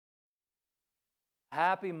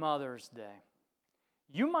Happy Mother's Day.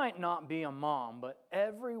 You might not be a mom, but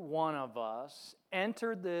every one of us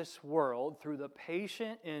entered this world through the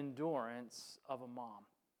patient endurance of a mom.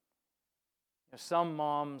 Some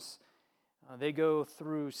moms, they go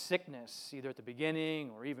through sickness either at the beginning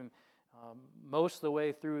or even most of the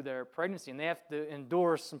way through their pregnancy, and they have to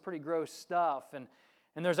endure some pretty gross stuff. And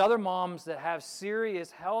there's other moms that have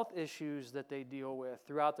serious health issues that they deal with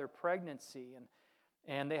throughout their pregnancy,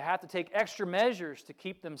 and they have to take extra measures to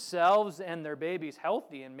keep themselves and their babies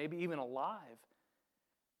healthy and maybe even alive.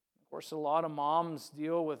 Of course, a lot of moms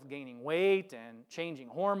deal with gaining weight and changing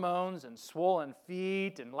hormones and swollen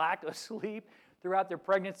feet and lack of sleep throughout their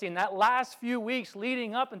pregnancy. And that last few weeks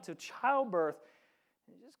leading up into childbirth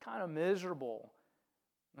is just kind of miserable.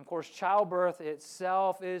 And of course, childbirth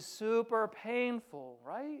itself is super painful,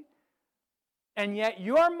 right? And yet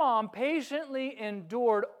your mom patiently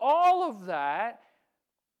endured all of that,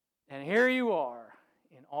 and here you are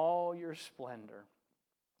in all your splendor.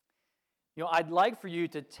 I'd like for you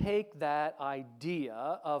to take that idea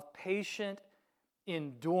of patient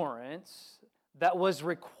endurance that was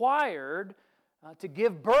required to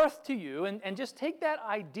give birth to you and just take that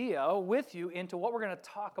idea with you into what we're going to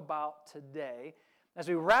talk about today as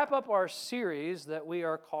we wrap up our series that we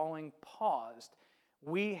are calling PAUSED.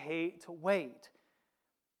 We hate to wait.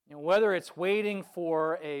 Whether it's waiting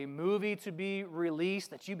for a movie to be released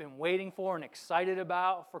that you've been waiting for and excited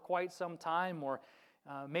about for quite some time, or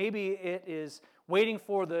maybe it is waiting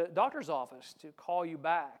for the doctor's office to call you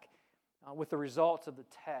back with the results of the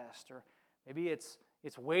test, or maybe it's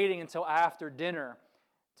waiting until after dinner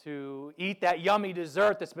to eat that yummy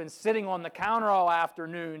dessert that's been sitting on the counter all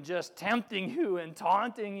afternoon, just tempting you and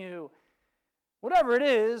taunting you. Whatever it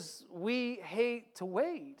is, we hate to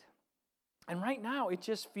wait. And right now, it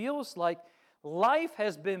just feels like life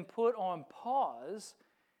has been put on pause,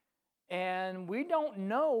 and we don't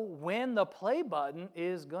know when the play button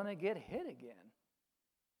is going to get hit again.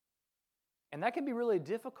 And that can be really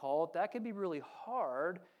difficult. That can be really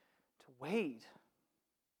hard to wait.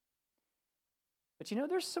 But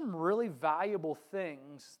there's some really valuable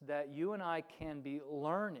things that you and I can be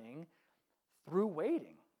learning through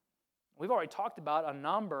waiting. We've already talked about a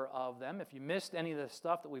number of them. If you missed any of the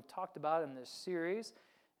stuff that we've talked about in this series,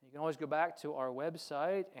 you can always go back to our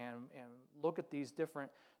website and look at these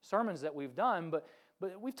different sermons that we've done.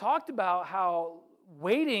 But we've talked about how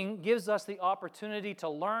waiting gives us the opportunity to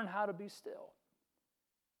learn how to be still.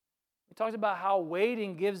 We talked about how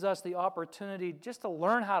waiting gives us the opportunity just to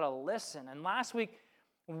learn how to listen. And last week,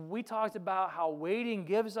 we talked about how waiting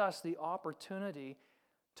gives us the opportunity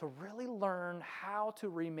to really learn how to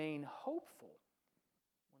remain hopeful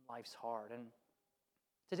when life's hard. And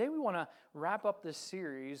today we want to wrap up this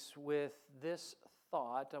series with this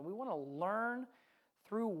thought. We want to learn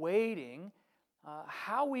through waiting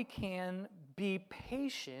how we can be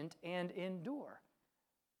patient and endure.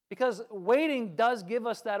 Because waiting does give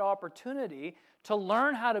us that opportunity to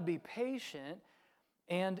learn how to be patient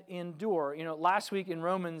and endure. Last week in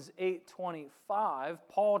Romans 8:25,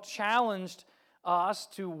 Paul challenged us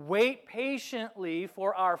to wait patiently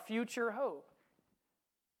for our future hope.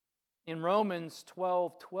 In Romans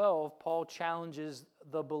 12:12, Paul challenges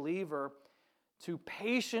the believer to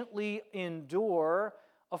patiently endure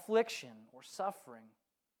affliction or suffering.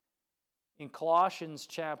 In Colossians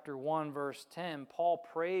chapter 1, verse 10, Paul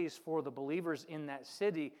prays for the believers in that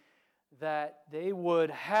city that they would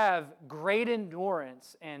have great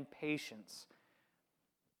endurance and patience.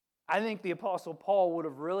 I think the Apostle Paul would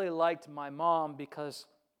have really liked my mom because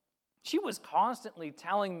she was constantly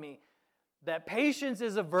telling me that patience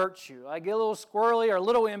is a virtue. I get a little squirrely or a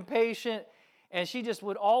little impatient, and she just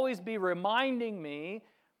would always be reminding me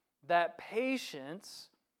that patience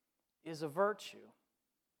is a virtue.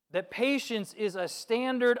 That patience is a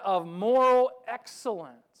standard of moral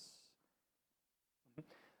excellence.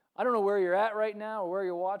 I don't know where you're at right now or where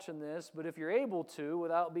you're watching this, but if you're able to,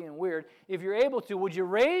 without being weird, if you're able to, would you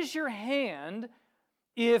raise your hand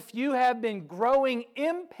if you have been growing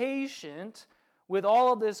impatient with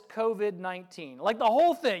all of this COVID-19? Like the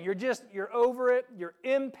whole thing, you're over it, you're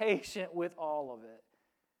impatient with all of it.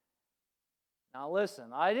 Now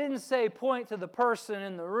listen, I didn't say point to the person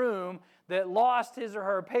in the room that lost his or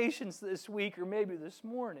her patience this week or maybe this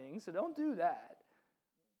morning, so don't do that.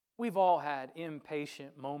 We've all had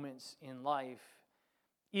impatient moments in life,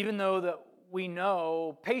 even though that we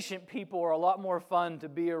know patient people are a lot more fun to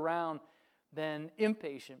be around than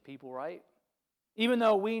impatient people, right? Even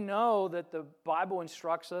though we know that the Bible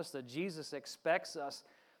instructs us, that Jesus expects us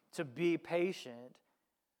to be patient,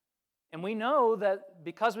 and we know that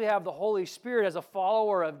because we have the Holy Spirit as a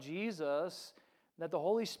follower of Jesus, that the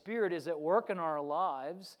Holy Spirit is at work in our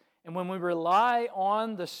lives. And when we rely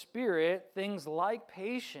on the Spirit, things like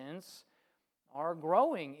patience are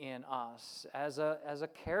growing in us as a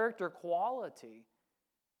character quality.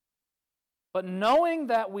 But knowing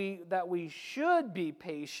that we should be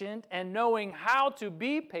patient and knowing how to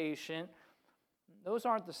be patient, those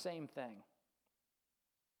aren't the same thing.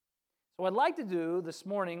 So what I'd like to do this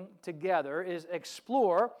morning together is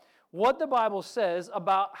explore what the Bible says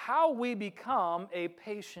about how we become a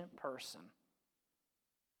patient person.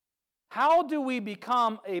 How do we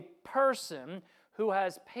become a person who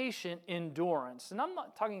has patient endurance? And I'm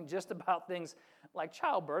not talking just about things like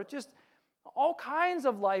childbirth, just all kinds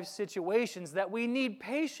of life situations that we need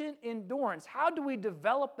patient endurance. How do we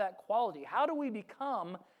develop that quality? How do we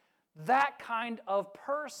become that kind of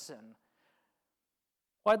person?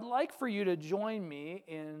 Well, I'd like for you to join me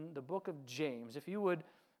in the book of James. If you would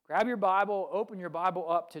grab your Bible, open your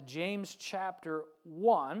Bible up to James chapter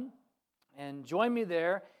 1, and join me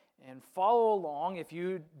there and follow along. If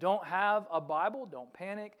you don't have a Bible, don't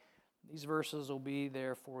panic. These verses will be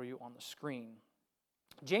there for you on the screen.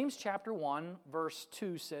 James chapter 1, verse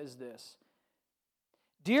 2 says this: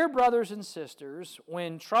 "Dear brothers and sisters,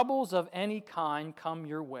 when troubles of any kind come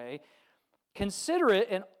your way, consider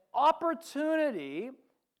it an opportunity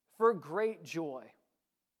for great joy.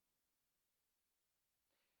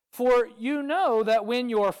 For you know that when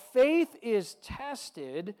your faith is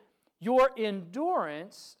tested, your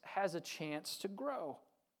endurance has a chance to grow.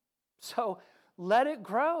 So let it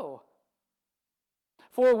grow.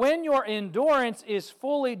 For when your endurance is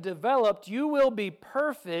fully developed, you will be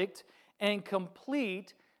perfect and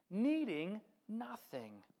complete, needing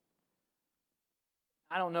nothing."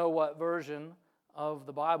 I don't know what version of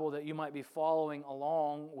the Bible that you might be following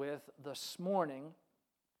along with this morning,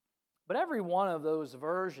 but every one of those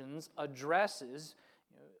versions addresses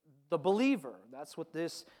the believer. That's what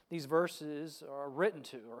these verses are written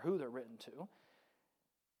to, or who they're written to.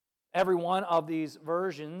 Every one of these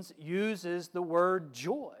versions uses the word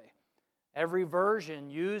joy. Every version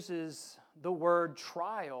uses the word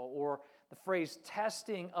trial or the phrase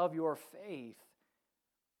testing of your faith.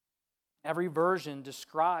 Every version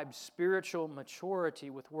describes spiritual maturity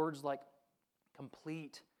with words like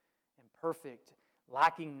complete and perfect,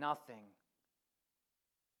 lacking nothing.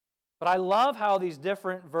 But I love how these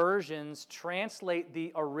different versions translate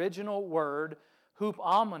the original word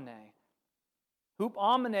hupomone.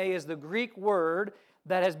 Hupomone is the Greek word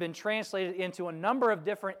that has been translated into a number of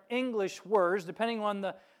different English words, depending on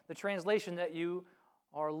the translation that you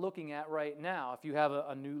are looking at right now. If you have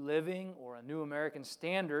a New Living or a New American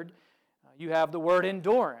Standard, you have the word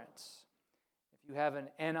endurance. If you have an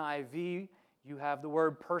NIV, you have the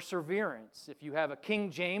word perseverance. If you have a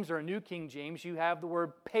King James or a New King James, you have the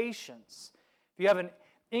word patience. If you have an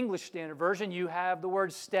English Standard Version, you have the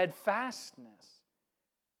word steadfastness.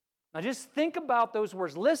 Now just think about those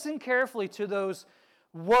words. Listen carefully to those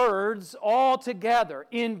words all together.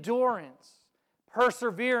 Endurance,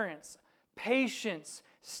 perseverance, patience,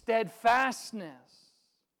 steadfastness.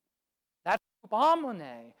 That's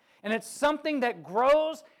hupomone. And it's something that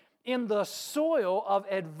grows in the soil of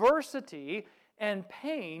adversity and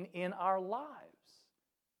pain in our lives.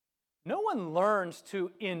 No one learns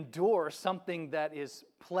to endure something that is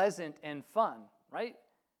pleasant and fun, right?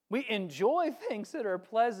 We enjoy things that are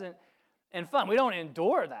pleasant and fun. We don't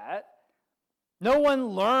endure that. No one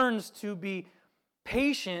learns to be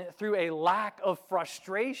patient through a lack of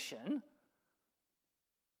frustration.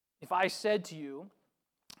 If I said to you,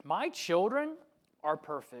 my children are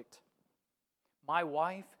perfect. My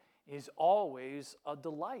wife is always a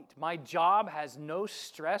delight. My job has no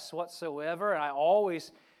stress whatsoever, and I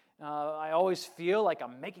always feel like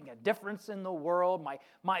I'm making a difference in the world.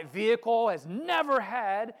 My vehicle has never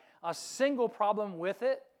had a single problem with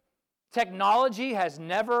it. Technology has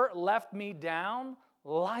never left me down.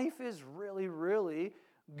 Life is really, really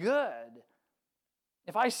good.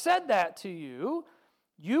 If I said that to you,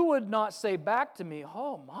 you would not say back to me,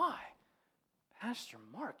 "Oh my, Pastor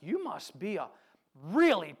Mark, you must be a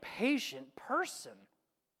really patient person."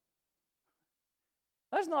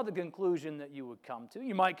 That's not the conclusion that you would come to.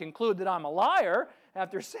 You might conclude that I'm a liar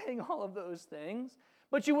after saying all of those things,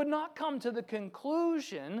 but you would not come to the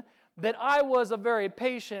conclusion that I was a very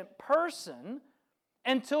patient person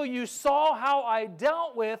until you saw how I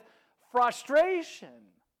dealt with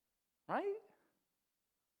frustration, right?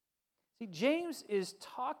 See, James is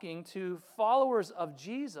talking to followers of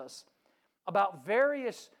Jesus about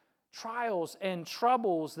various trials and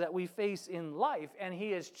troubles that we face in life, and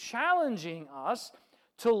he is challenging us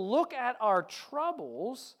to look at our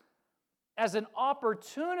troubles as an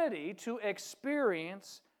opportunity to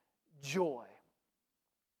experience joy.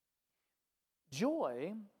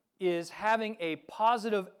 Joy is having a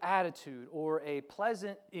positive attitude or a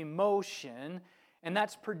pleasant emotion, and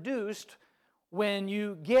that's produced when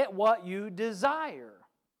you get what you desire.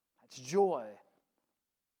 That's joy.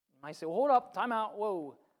 You might say, well, hold up, time out,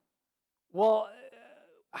 whoa. Well,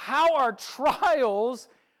 how are trials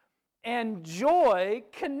and joy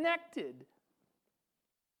connected?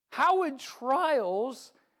 How would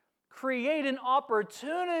trials create an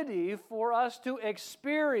opportunity for us to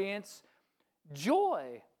experience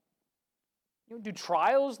joy? Do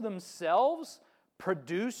trials themselves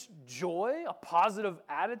produce joy, a positive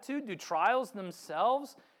attitude? Do trials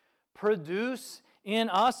themselves produce in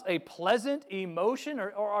us a pleasant emotion?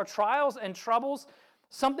 Or are trials and troubles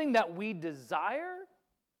something that we desire?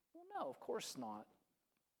 Well, no, of course not.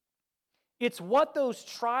 It's what those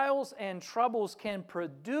trials and troubles can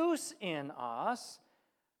produce in us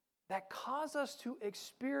that cause us to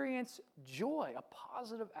experience joy, a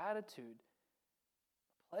positive attitude,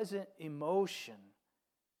 a pleasant emotion.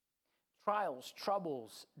 Trials,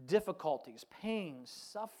 troubles, difficulties, pain,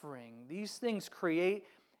 suffering, these things create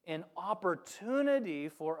an opportunity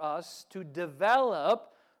for us to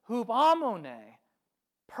develop hupomone,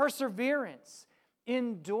 perseverance,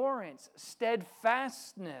 endurance,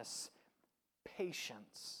 steadfastness,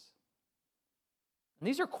 patience. And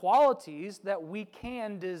these are qualities that we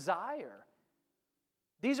can desire.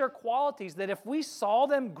 These are qualities that if we saw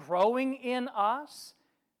them growing in us,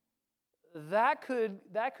 that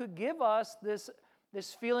could give us this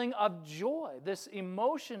feeling of joy, this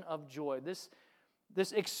emotion of joy, this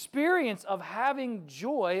experience of having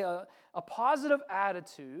joy, a positive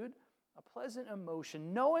attitude, a pleasant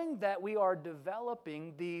emotion, knowing that we are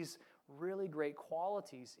developing these really great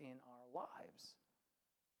qualities in our lives.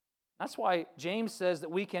 That's why James says that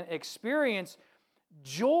we can experience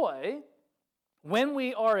joy when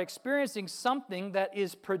we are experiencing something that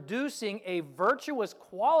is producing a virtuous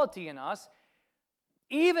quality in us,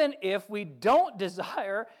 even if we don't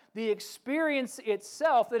desire the experience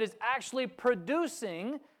itself that is actually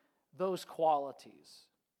producing those qualities.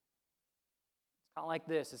 It's kind of like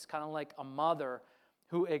this. It's kind of like a mother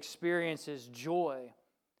who experiences joy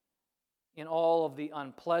in all of the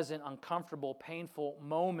unpleasant, uncomfortable, painful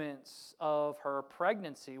moments of her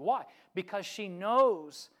pregnancy. Why? Because she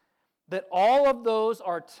knows that all of those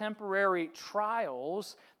are temporary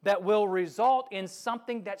trials that will result in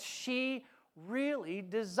something that she really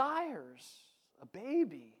desires, a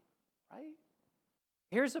baby, right?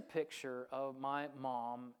 Here's a picture of my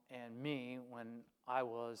mom and me when I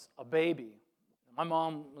was a baby. My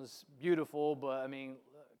mom was beautiful, but I mean,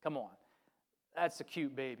 come on. That's a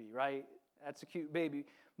cute baby, right? That's a cute baby.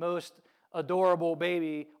 Most adorable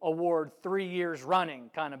baby award 3 years running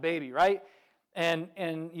kind of baby, right?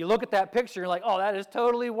 And you look at that picture, you're like, oh, that is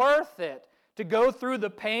totally worth it. To go through the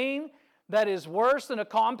pain that is worse than a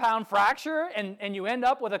compound fracture and you end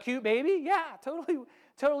up with a cute baby? Yeah,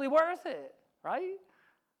 totally worth it, right?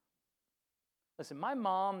 Listen, my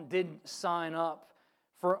mom didn't sign up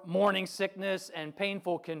for morning sickness and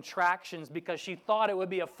painful contractions because she thought it would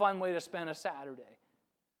be a fun way to spend a Saturday.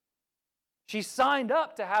 She signed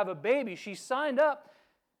up to have a baby. She signed up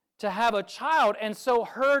to have a child. And so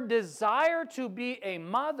her desire to be a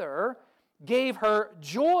mother gave her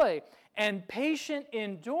joy and patient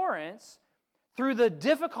endurance through the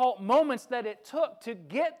difficult moments that it took to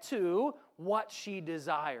get to what she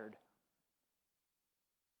desired.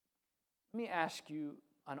 Let me ask you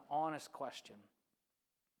an honest question.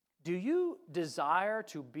 Do you desire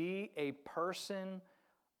to be a person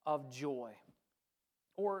of joy?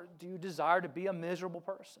 Or do you desire to be a miserable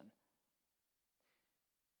person?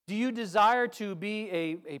 Do you desire to be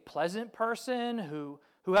a pleasant person who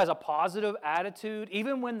has a positive attitude,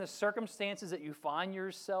 even when the circumstances that you find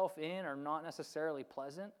yourself in are not necessarily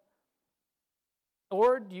pleasant?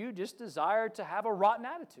 Or do you just desire to have a rotten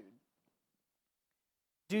attitude?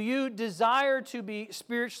 Do you desire to be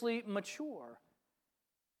spiritually mature?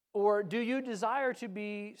 Or do you desire to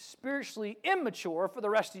be spiritually immature for the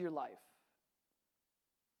rest of your life?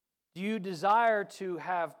 Do you desire to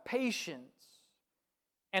have patience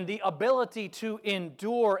and the ability to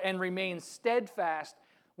endure and remain steadfast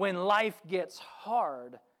when life gets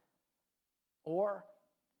hard? Or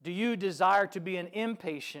do you desire to be an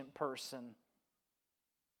impatient person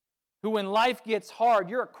who, when life gets hard,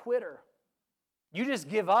 you're a quitter? You just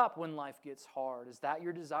give up when life gets hard. Is that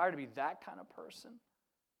your desire, to be that kind of person?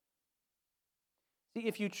 See,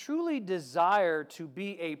 if you truly desire to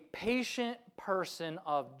be a patient person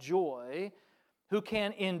of joy who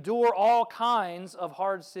can endure all kinds of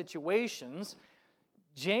hard situations,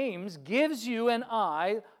 James gives you and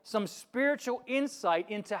I some spiritual insight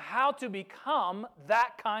into how to become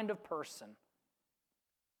that kind of person.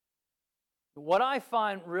 What I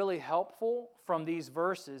find really helpful from these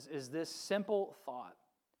verses is this simple thought.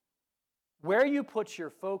 Where you put your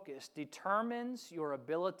focus determines your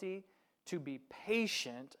ability to be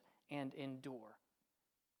patient and endure.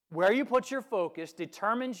 Where you put your focus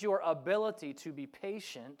determines your ability to be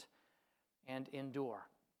patient and endure.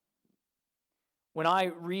 When I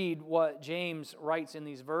read what James writes in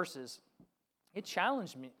these verses, it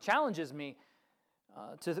challenges me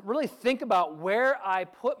to really think about where I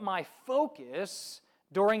put my focus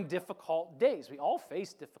during difficult days. We all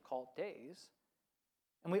face difficult days,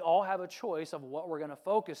 and we all have a choice of what we're going to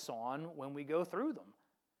focus on when we go through them.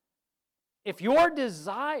 If your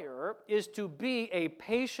desire is to be a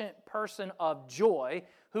patient person of joy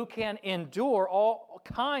who can endure all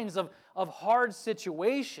kinds of hard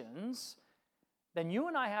situations, then you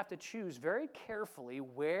and I have to choose very carefully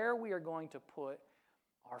where we are going to put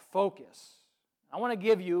our focus. I want to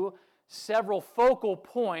give you several focal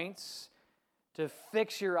points to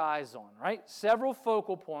fix your eyes on, right? Several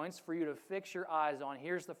focal points for you to fix your eyes on.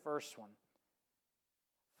 Here's the first one.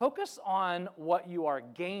 Focus on what you are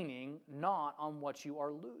gaining, not on what you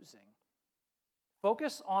are losing.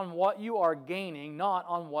 Focus on what you are gaining, not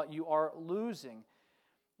on what you are losing.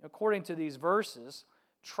 According to these verses,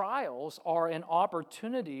 trials are an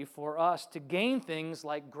opportunity for us to gain things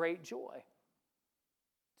like great joy,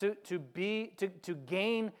 to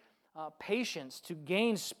gain patience, to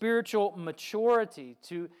gain spiritual maturity,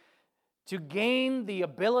 to gain the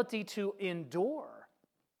ability to endure.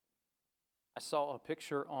 I saw a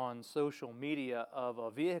picture on social media of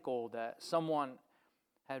a vehicle that someone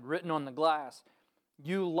had written on the glass,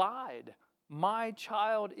 "You lied. My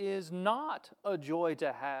child is not a joy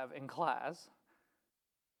to have in class."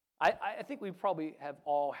 I think we probably have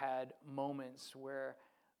all had moments where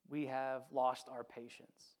we have lost our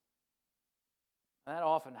patience. That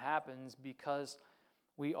often happens because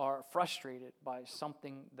we are frustrated by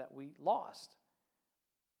something that we lost.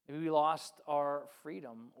 Maybe we lost our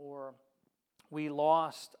freedom, or we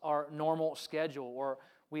lost our normal schedule, or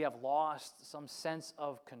we have lost some sense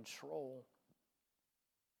of control.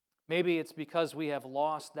 Maybe it's because we have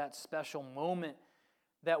lost that special moment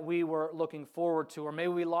that we were looking forward to, or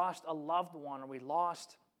maybe we lost a loved one, or we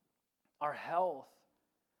lost our health.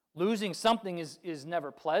 Losing something is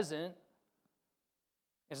never pleasant.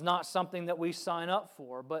 It's not something that we sign up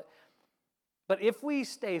for. But if we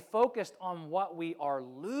stay focused on what we are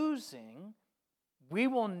losing, we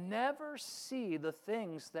will never see the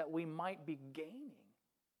things that we might be gaining.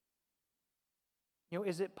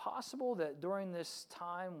 Is it possible that during this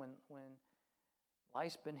time when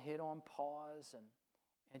life's been hit on pause and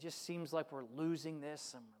it just seems like we're losing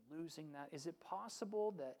this and we're losing that, is it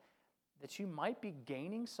possible that you might be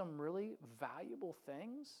gaining some really valuable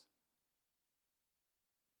things?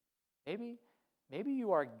 Maybe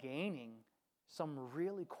you are gaining some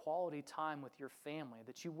really quality time with your family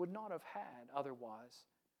that you would not have had otherwise.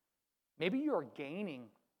 Maybe you are gaining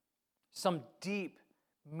some deep,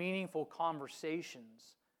 meaningful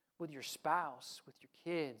conversations with your spouse, with your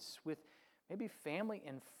kids, with maybe family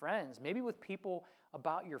and friends, maybe with people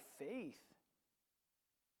about your faith.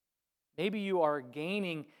 Maybe you are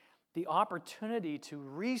gaining the opportunity to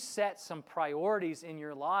reset some priorities in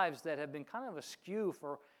your lives that have been kind of askew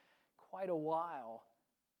for quite a while.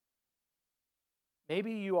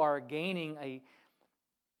 Maybe you are gaining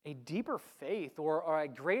a deeper faith or a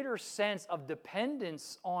greater sense of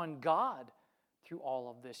dependence on God through all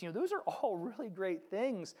of this. Those are all really great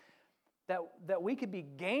things that we could be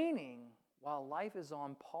gaining while life is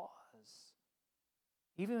on pause,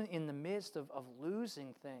 even in the midst of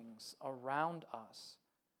losing things around us.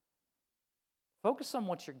 Focus on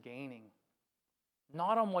what you're gaining,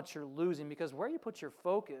 not on what you're losing, because where you put your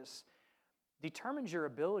focus determines your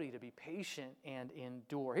ability to be patient and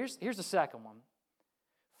endure. Here's the second one.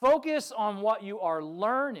 Focus on what you are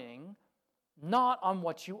learning, not on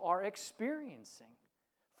what you are experiencing.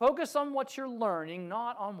 Focus on what you're learning,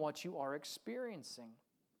 not on what you are experiencing.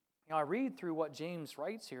 I read through what James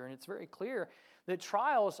writes here, and it's very clear that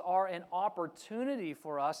trials are an opportunity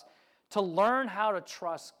for us to learn how to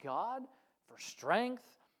trust God for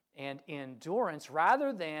strength and endurance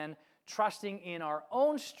rather than trusting in our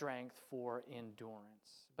own strength for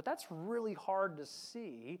endurance. But that's really hard to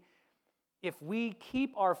see if we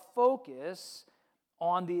keep our focus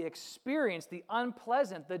on the experience, the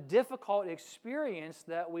unpleasant, the difficult experience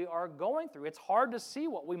that we are going through. It's hard to see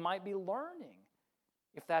what we might be learning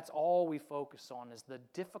if that's all we focus on is the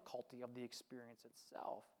difficulty of the experience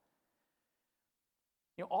itself.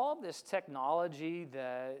 All of this technology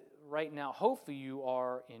that right now, hopefully you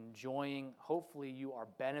are enjoying, hopefully you are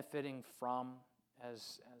benefiting from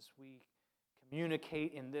as we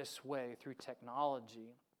communicate in this way through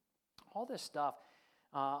technology. All this stuff.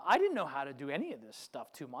 I didn't know how to do any of this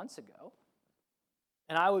stuff 2 months ago.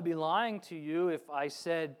 And I would be lying to you if I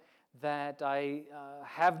said that I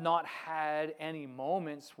have not had any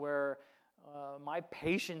moments where my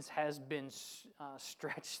patience has been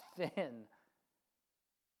stretched thin.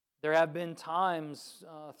 There have been times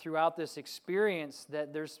throughout this experience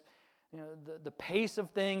that there's the pace of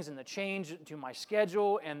things and the change to my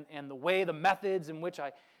schedule and the methods in which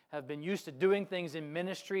I have been used to doing things in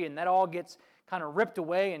ministry, and that all gets kind of ripped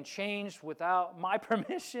away and changed without my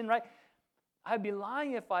permission, right? I'd be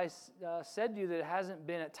lying if I said to you that it hasn't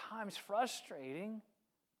been at times frustrating.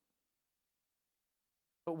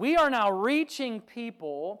 But we are now reaching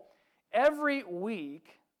people every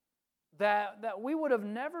week that we would have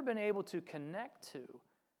never been able to connect to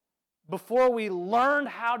before we learned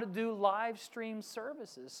how to do live stream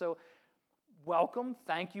services. So welcome.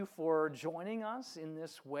 Thank you for joining us in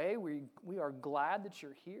this way. We are glad that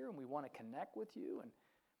you're here, and we want to connect with you. And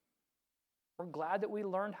we're glad that we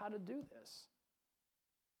learned how to do this.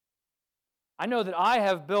 I know that I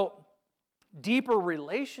have built deeper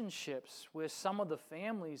relationships with some of the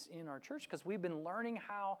families in our church because we've been learning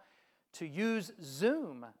how to use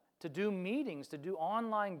Zoom to do meetings, to do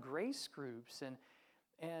online grace groups.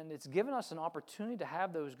 And it's given us an opportunity to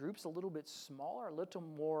have those groups a little bit smaller, a little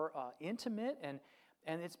more intimate, and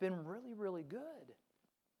it's been really, really good.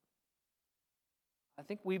 I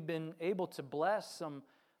think we've been able to bless some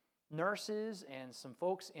nurses and some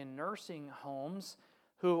folks in nursing homes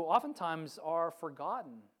who oftentimes are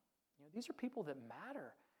forgotten. These are people that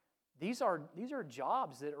matter. These are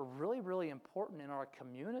jobs that are really, really important in our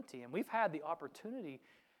community, and we've had the opportunity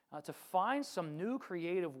to find some new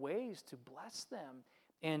creative ways to bless them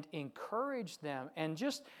and encourage them and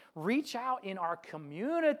just reach out in our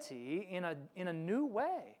community in a new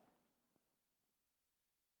way.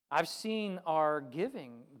 I've seen our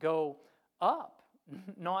giving go up,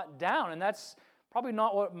 not down, and that's probably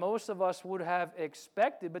not what most of us would have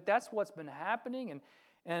expected, but that's what's been happening,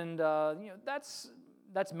 and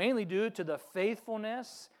that's mainly due to the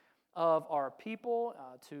faithfulness of our people,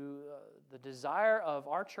 to the desire of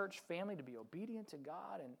our church family to be obedient to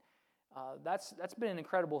God, and that's been an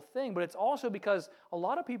incredible thing. But it's also because a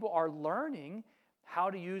lot of people are learning how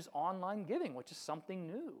to use online giving, which is something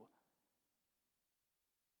new.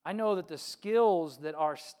 I know that the skills that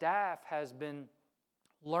our staff has been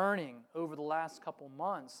learning over the last couple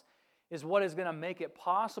months is what is going to make it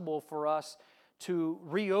possible for us to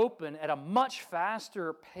reopen at a much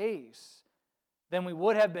faster pace than we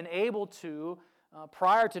would have been able to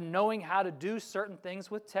prior to knowing how to do certain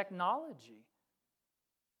things with technology.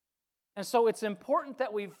 And so it's important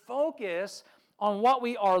that we focus on what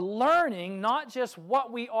we are learning, not just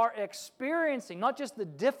what we are experiencing, not just the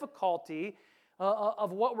difficulty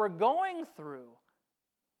of what we're going through.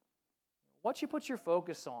 What you put your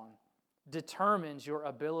focus on determines your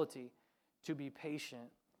ability to be patient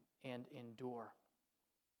and endure.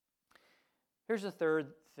 Here's the third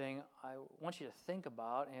thing I want you to think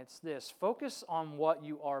about, and it's this. Focus on what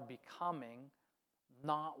you are becoming,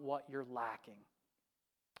 not what you're lacking.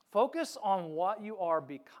 Focus on what you are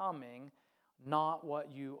becoming, not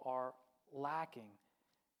what you are lacking.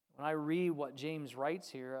 When I read what James writes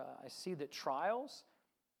here, I see that trials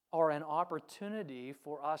are an opportunity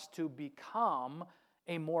for us to become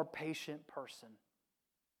a more patient person.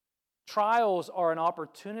 Trials are an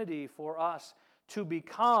opportunity for us to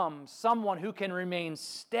become someone who can remain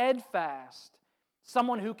steadfast,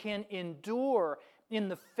 someone who can endure in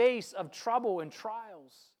the face of trouble and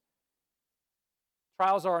trials.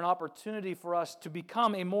 Trials are an opportunity for us to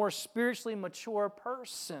become a more spiritually mature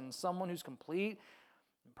person, someone who's complete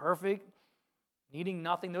and perfect, needing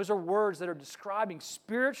nothing. Those are words that are describing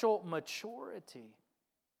spiritual maturity.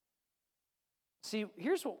 See,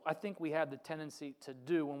 here's what I think we have the tendency to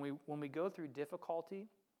do when we go through difficulty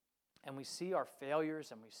and we see our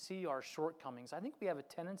failures and we see our shortcomings. I think we have a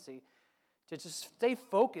tendency to just stay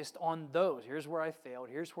focused on those. Here's where I failed.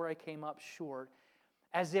 Here's where I came up short,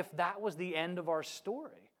 as if that was the end of our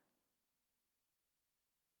story.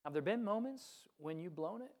 Have there been moments when you've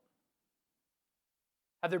blown it?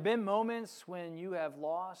 Have there been moments when you have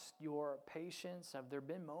lost your patience? Have there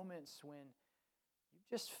been moments when you've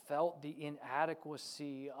just felt the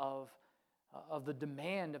inadequacy of the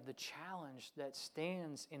demand, of the challenge that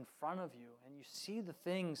stands in front of you, and you see the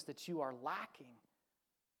things that you are lacking?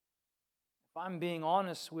 If I'm being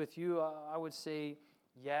honest with you, I would say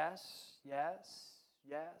yes, yes,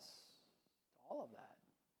 yes, all of that.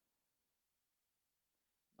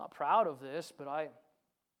 I'm not proud of this, but I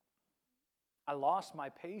I lost my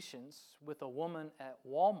patience with a woman at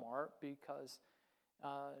Walmart because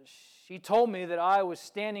she told me that I was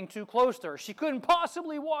standing too close to her. She couldn't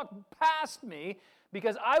possibly walk past me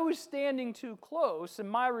because I was standing too close, and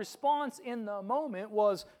my response in the moment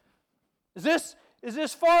was, is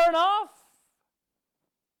this far enough?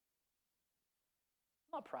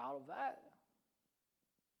 I'm not proud of that.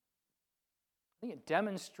 I think it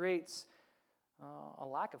demonstrates a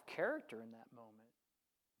lack of character in that moment.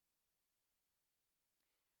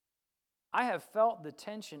 I have felt the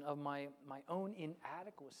tension of my own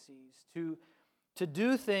inadequacies to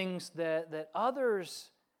do things that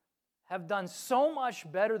others have done so much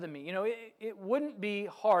better than me. You know, it wouldn't be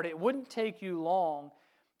hard. It wouldn't take you long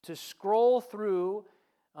to scroll through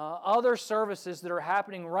other services that are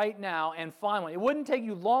happening right now and find one. It wouldn't take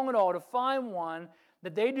you long at all to find one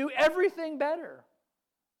that they do everything better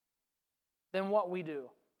than what we do.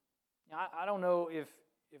 Now, I don't know if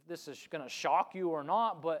this is going to shock you or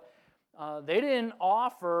not, but they didn't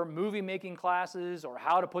offer movie-making classes or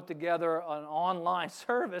how to put together an online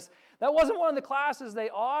service. That wasn't one of the classes they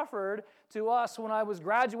offered to us when I was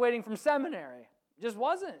graduating from seminary. It just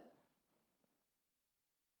wasn't.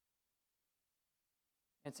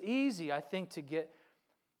 It's easy, I think, to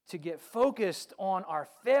get focused on our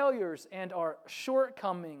failures and our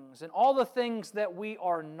shortcomings and all the things that we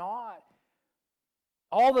are not,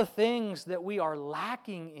 all the things that we are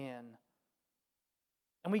lacking in.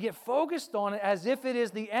 And we get focused on it as if it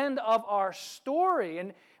is the end of our story.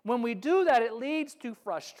 And when we do that, it leads to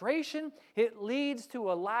frustration. It leads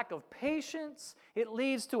to a lack of patience. It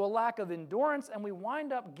leads to a lack of endurance. And we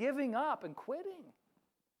wind up giving up and quitting.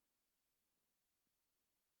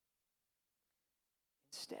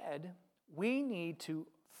 Instead, we need to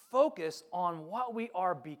focus on what we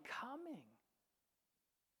are becoming.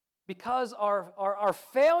 Because our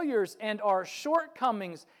failures and our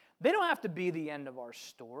shortcomings, they don't have to be the end of our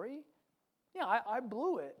story. Yeah, I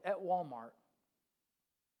blew it at Walmart.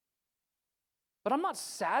 But I'm not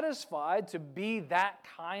satisfied to be that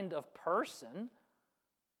kind of person.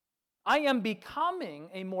 I am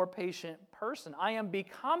becoming a more patient person. I am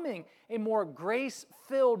becoming a more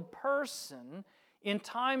grace-filled person in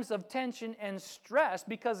times of tension and stress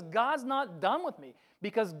because God's not done with me,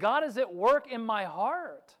 because God is at work in my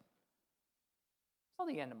heart. It's not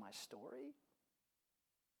the end of my story.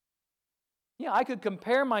 Yeah, I could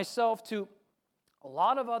compare myself to a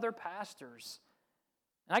lot of other pastors.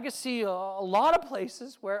 And I could see a lot of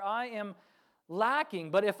places where I am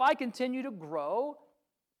lacking. But if I continue to grow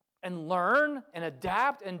and learn and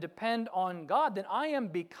adapt and depend on God, then I am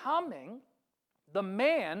becoming the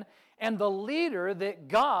man and the leader that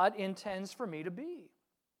God intends for me to be.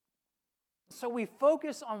 So we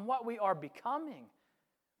focus on what we are becoming,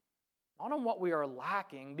 not on what we are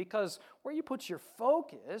lacking, because where you put your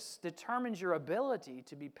focus determines your ability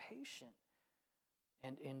to be patient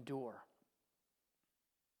and endure.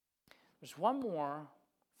 There's one more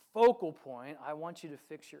focal point I want you to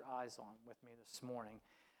fix your eyes on with me this morning.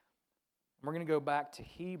 We're going to go back to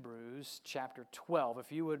Hebrews chapter 12.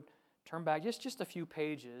 If you would turn back just a few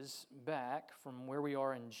pages back from where we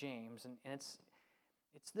are in James, and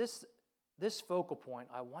it's this focal point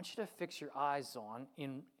I want you to fix your eyes on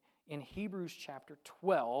in Hebrews chapter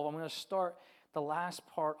 12. I'm going to start the last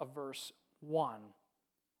part of verse 1.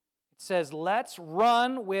 It says, "Let's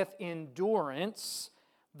run with endurance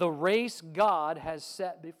the race God has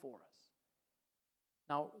set before us."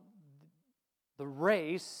 Now, the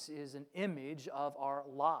race is an image of our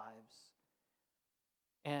lives.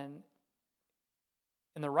 And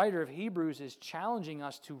the writer of Hebrews is challenging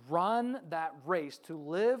us to run that race, to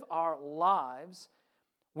live our lives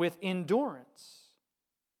with endurance.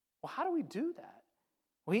 Well, how do we do that?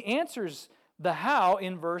 Well, he answers the how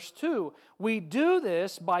in verse 2. We do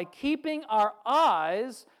this by keeping our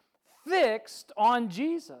eyes fixed on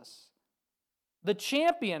Jesus, the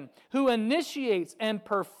champion who initiates and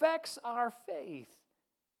perfects our faith.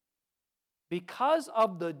 Because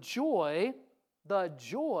of the joy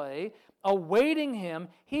awaiting him,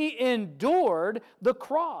 he endured the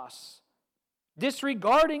cross,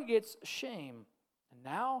 disregarding its shame. And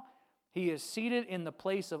now he is seated in the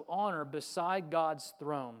place of honor beside God's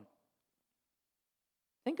throne.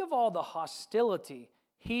 Think of all the hostility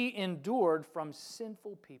he endured from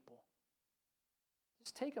sinful people.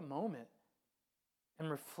 Just take a moment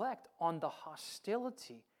and reflect on the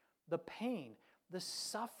hostility, the pain, the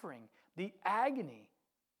suffering, the agony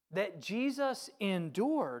that Jesus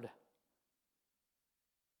endured.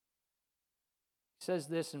 He says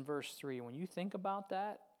this in verse 3. When you think about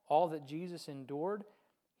that, all that Jesus endured,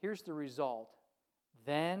 here's the result.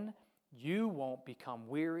 Then you won't become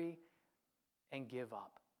weary and give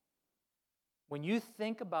up. When you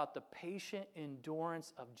think about the patient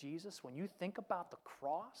endurance of Jesus, when you think about the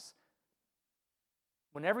cross,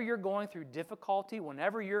 whenever you're going through difficulty,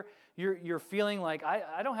 whenever you're feeling like,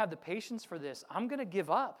 I don't have the patience for this, I'm going to give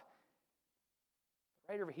up.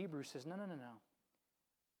 The writer of Hebrews says, no.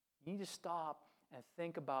 You need to stop and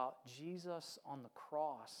think about Jesus on the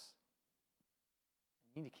cross.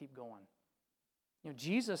 You need to keep going.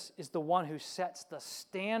 Jesus is the one who sets the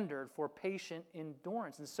standard for patient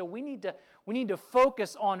endurance. And so we need to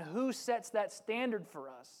focus on who sets that standard for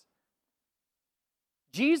us.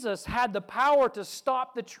 Jesus had the power to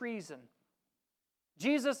stop the treason.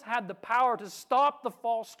 Jesus had the power to stop the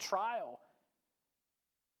false trial.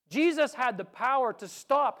 Jesus had the power to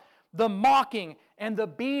stop the mocking and the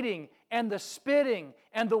beating and the spitting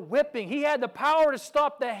and the whipping. He had the power to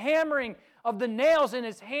stop the hammering of the nails in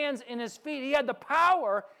his hands and his feet. He had the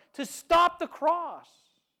power to stop the cross.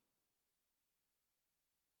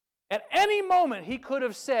 At any moment, he could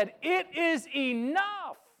have said, "It is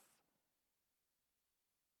enough."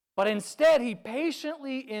 But instead, he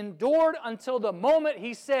patiently endured until the moment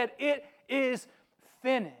he said, "It is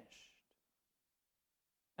finished."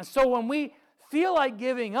 And so when we feel like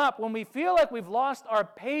giving up, when we feel like we've lost our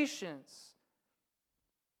patience,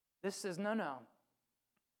 this says, no.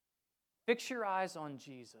 Fix your eyes on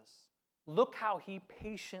Jesus. Look how he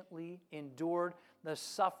patiently endured the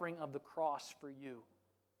suffering of the cross for you.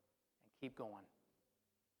 And keep going.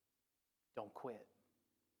 Don't quit.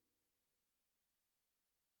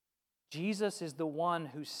 Jesus is the one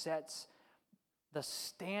who sets the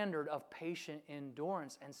standard of patient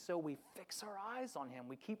endurance, and so we fix our eyes on him.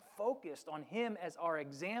 We keep focused on him as our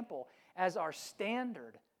example, as our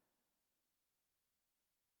standard.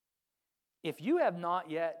 If you have not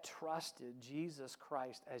yet trusted Jesus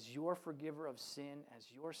Christ as your forgiver of sin,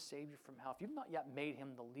 as your Savior from hell, if you've not yet made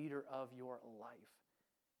him the leader of your life,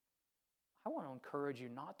 I want to encourage you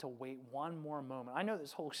not to wait one more moment. I know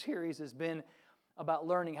this whole series has been about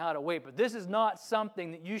learning how to wait, but this is not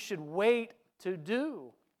something that you should wait to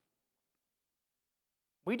do.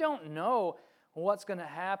 We don't know what's going to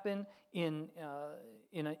happen in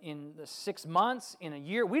the 6 months, in a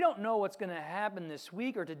year. We don't know what's going to happen this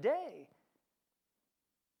week or today.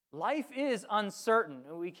 Life is uncertain.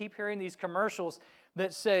 We keep hearing these commercials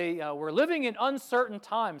that say, we're living in uncertain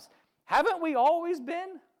times. Haven't we always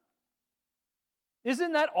been?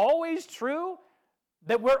 Isn't that always true?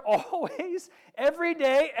 That we're always, every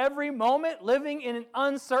day, every moment, living in an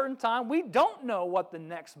uncertain time. We don't know what the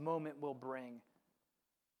next moment will bring.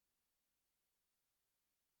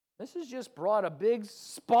 This has just brought a big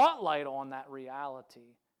spotlight on that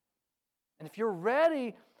reality. And if you're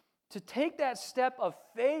ready to take that step of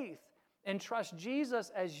faith and trust Jesus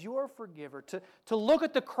as your forgiver, to look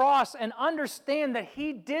at the cross and understand that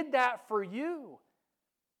he did that for you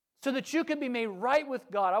so that you can be made right with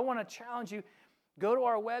God, I want to challenge you. Go to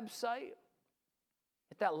our website,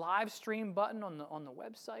 hit that live stream button on the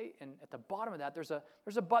website, and at the bottom of that, there's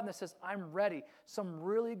a button that says, I'm ready. Some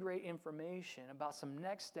really great information about some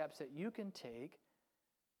next steps that you can take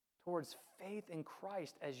towards faith in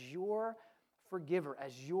Christ as your forgiver,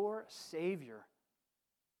 as your Savior,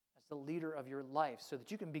 as the leader of your life, so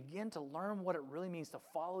that you can begin to learn what it really means to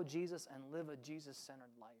follow Jesus and live a Jesus-centered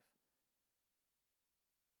life.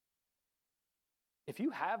 If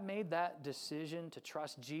you have made that decision to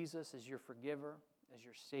trust Jesus as your forgiver, as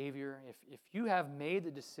your Savior, if you have made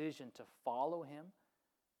the decision to follow him,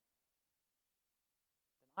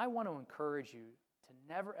 then I want to encourage you to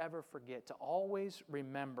never ever forget, to always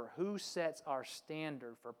remember who sets our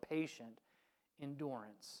standard for patient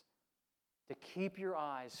endurance, to keep your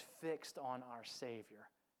eyes fixed on our Savior.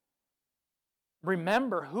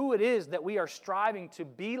 Remember who it is that we are striving to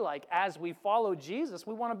be like as we follow Jesus.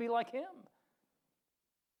 We want to be like him.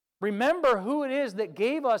 Remember who it is that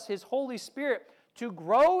gave us his Holy Spirit to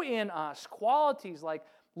grow in us qualities like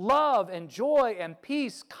love and joy and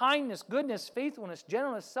peace, kindness, goodness, faithfulness,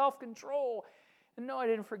 gentleness, self-control. And no, I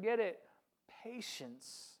didn't forget it,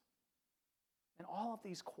 patience. And all of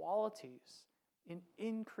these qualities in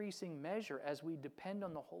increasing measure as we depend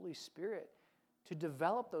on the Holy Spirit to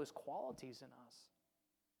develop those qualities in us.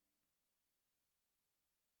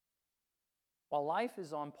 While life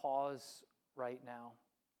is on pause right now,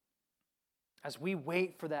 as we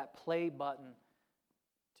wait for that play button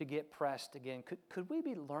to get pressed again, could we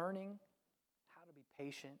be learning how to be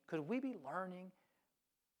patient? Could we be learning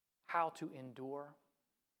how to endure?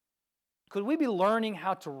 Could we be learning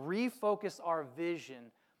how to refocus our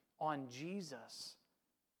vision on Jesus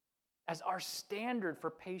as our standard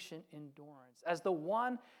for patient endurance, as the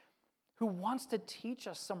one who wants to teach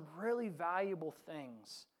us some really valuable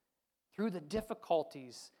things through the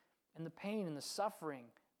difficulties and the pain and the suffering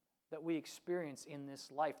that we experience in this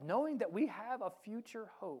life, knowing that we have a future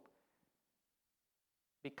hope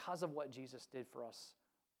because of what Jesus did for us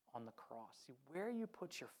on the cross. See, where you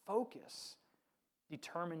put your focus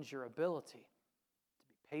determines your ability to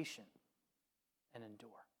be patient and endure.